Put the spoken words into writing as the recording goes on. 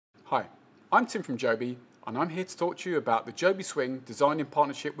I'm Tim from JOBY, and I'm here to talk to you about the JOBY Swing designed in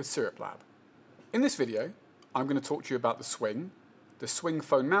partnership with Syrup Lab. In this video, I'm going to talk to you about the Swing, the Swing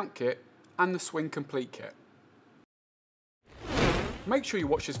Phone Mount Kit, and the Swing Complete Kit. Make sure you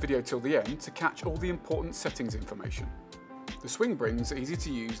watch this video till the end to catch all the important settings information. The Swing brings easy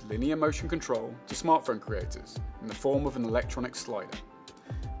to use linear motion control to smartphone creators in the form of an electronic slider.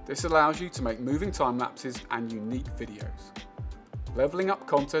 This allows you to make moving time lapses and unique videos. Leveling up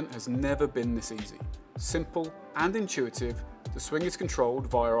content has never been this easy. Simple and intuitive, the Swing is controlled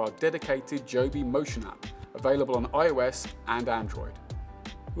via our dedicated JOBY Motion app, available on iOS and Android.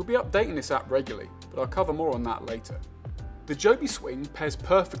 We'll be updating this app regularly, but I'll cover more on that later. The JOBY Swing pairs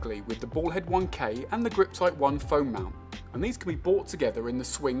perfectly with the Ballhead 1K and the GripTight 1 phone mount, and these can be bought together in the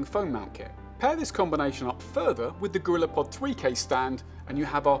Swing phone mount kit. Pair this combination up further with the GorillaPod 3K stand and you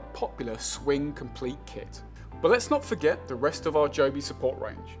have our popular Swing Complete Kit. But let's not forget the rest of our JOBY support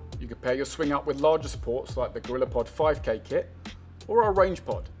range. You can pair your Swing up with larger supports like the GorillaPod 5K kit or our Range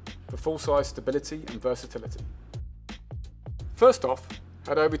Pod for full-size stability and versatility. First off,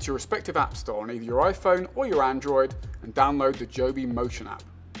 head over to your respective app store on either your iPhone or your Android and download the JOBY Motion app.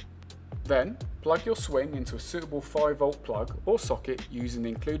 Then, plug your Swing into a suitable 5V plug or socket using the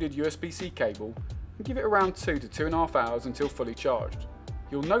included USB-C cable and give it around 2 to 2.5 hours until fully charged.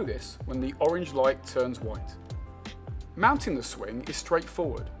 You'll know this when the orange light turns white. Mounting the Swing is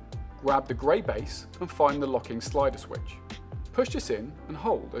straightforward. Grab the grey base and find the locking slider switch. Push this in and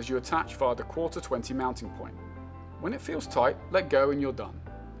hold as you attach via the 1/4-20 mounting point. When it feels tight, let go and you're done.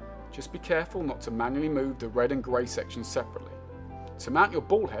 Just be careful not to manually move the red and grey sections separately. To mount your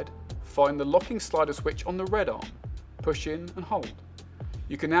ball head, find the locking slider switch on the red arm. Push in and hold.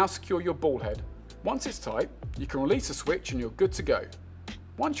 You can now secure your ball head. Once it's tight, you can release the switch and you're good to go.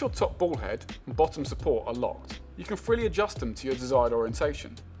 Once your top ball head and bottom support are locked, you can freely adjust them to your desired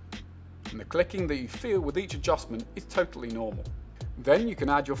orientation. And the clicking that you feel with each adjustment is totally normal. Then you can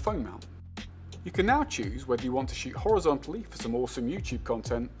add your phone mount. You can now choose whether you want to shoot horizontally for some awesome YouTube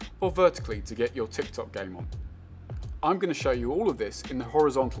content or vertically to get your TikTok game on. I'm going to show you all of this in the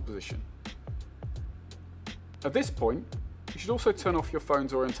horizontal position. At this point, you should also turn off your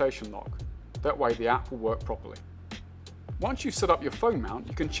phone's orientation lock. That way the app will work properly. Once you've set up your phone mount,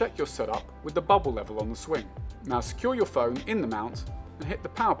 you can check your setup with the bubble level on the Swing. Now secure your phone in the mount and hit the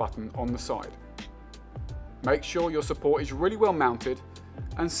power button on the side. Make sure your support is really well mounted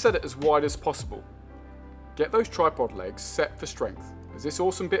and set it as wide as possible. Get those tripod legs set for strength, as this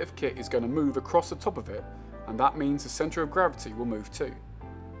awesome bit of kit is going to move across the top of it, and that means the centre of gravity will move too.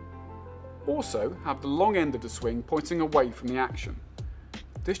 Also, have the long end of the Swing pointing away from the action.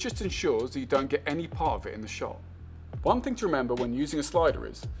 This just ensures that you don't get any part of it in the shot. One thing to remember when using a slider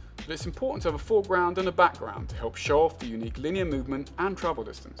is that it's important to have a foreground and a background to help show off the unique linear movement and travel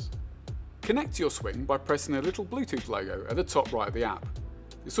distance. Connect to your Swing by pressing the little Bluetooth logo at the top right of the app.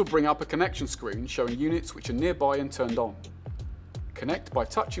 This will bring up a connection screen showing units which are nearby and turned on. Connect by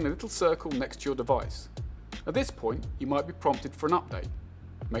touching the little circle next to your device. At this point, you might be prompted for an update.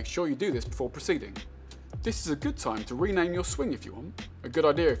 Make sure you do this before proceeding. This is a good time to rename your Swing if you want, a good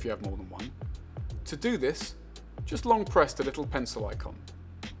idea if you have more than one. To do this, just long press the little pencil icon.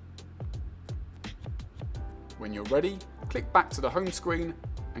 When you're ready, click back to the home screen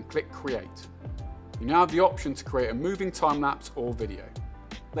and click Create. You now have the option to create a moving time-lapse or video.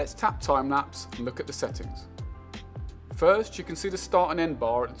 Let's tap time-lapse and look at the settings. First, you can see the start and end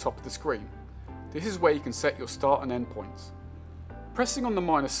bar at the top of the screen. This is where you can set your start and end points. Pressing on the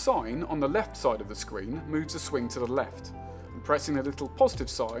minus sign on the left side of the screen moves the Swing to the left, and pressing the little positive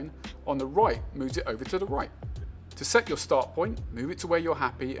sign on the right moves it over to the right. To set your start point, move it to where you're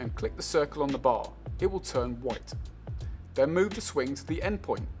happy and click the circle on the bar. It will turn white. Then move the Swing to the end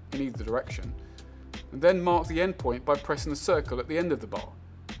point in either direction, and then mark the end point by pressing the circle at the end of the bar.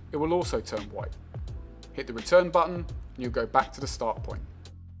 It will also turn white. Hit the return button and you'll go back to the start point.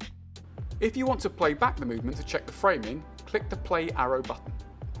 If you want to play back the movement to check the framing, click the play arrow button.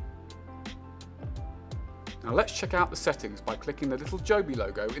 Now let's check out the settings by clicking the little JOBY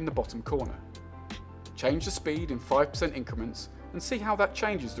logo in the bottom corner. Change the speed in 5% increments and see how that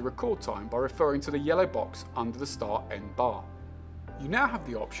changes the record time by referring to the yellow box under the start-end bar. You now have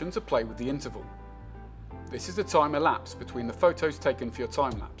the option to play with the interval. This is the time elapsed between the photos taken for your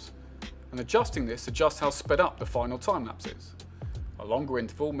time-lapse, and adjusting this adjusts how sped up the final time-lapse is. A longer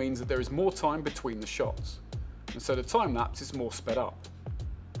interval means that there is more time between the shots, and so the time-lapse is more sped up.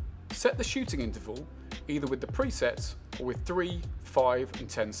 Set the shooting interval either with the presets or with 3, 5 and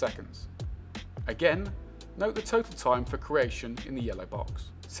 10 seconds. Again, note the total time for creation in the yellow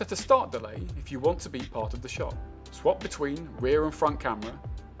box. Set a start delay if you want to be part of the shot. Swap between rear and front camera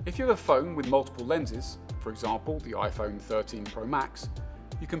If you have a phone with multiple lenses, for example the iPhone 13 Pro Max,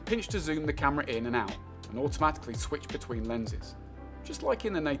 you can pinch to zoom the camera in and out and automatically switch between lenses, just like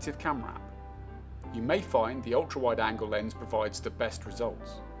in the native camera app. You may find the ultra-wide angle lens provides the best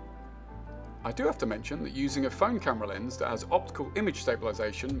results. I do have to mention that using a phone camera lens that has optical image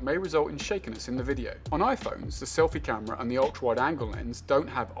stabilization may result in shakiness in the video. On iPhones, the selfie camera and the ultra-wide angle lens don't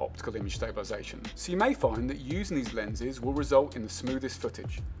have optical image stabilization, so you may find that using these lenses will result in the smoothest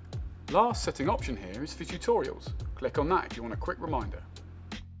footage. Last setting option here is for tutorials. Click on that if you want a quick reminder.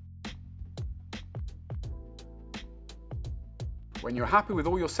 When you're happy with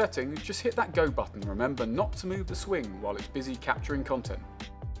all your settings, just hit that go button. Remember not to move the swing while it's busy capturing content.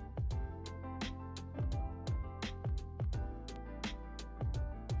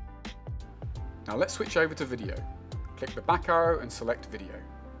 Now let's switch over to video. Click the back arrow and select video.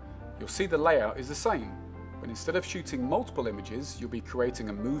 You'll see the layout is the same, but instead of shooting multiple images, you'll be creating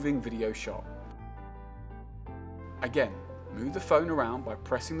a moving video shot. Again, move the phone around by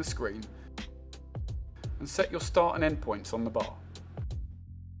pressing the screen and set your start and end points on the bar.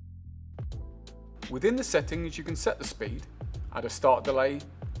 Within the settings, you can set the speed, add a start delay,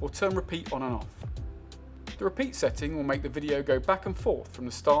 or turn repeat on and off. The repeat setting will make the video go back and forth from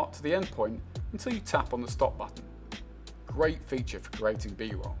the start to the end point until you tap on the stop button. Great feature for creating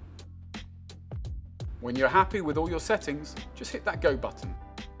B-roll. When you're happy with all your settings, just hit that go button.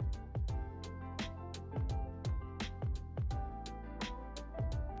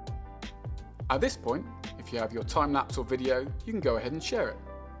 At this point, if you have your time lapse or video, you can go ahead and share it.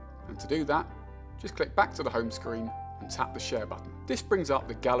 And to do that, just click back to the home screen and tap the share button. This brings up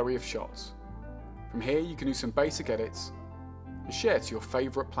the gallery of shots. From here you can do some basic edits and share to your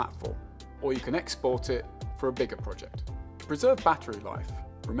favourite platform, or you can export it for a bigger project. To preserve battery life,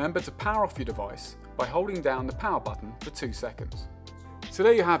 remember to power off your device by holding down the power button for 2 seconds. So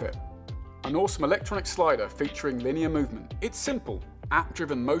there you have it, an awesome electronic slider featuring linear movement. It's simple,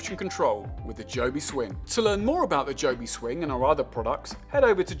 app-driven motion control with the JOBY Swing. To learn more about the JOBY Swing and our other products, head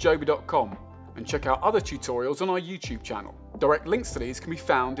over to joby.com and check out other tutorials on our YouTube channel. Direct links to these can be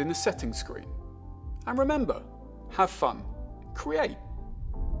found in the settings screen. And remember, have fun, create.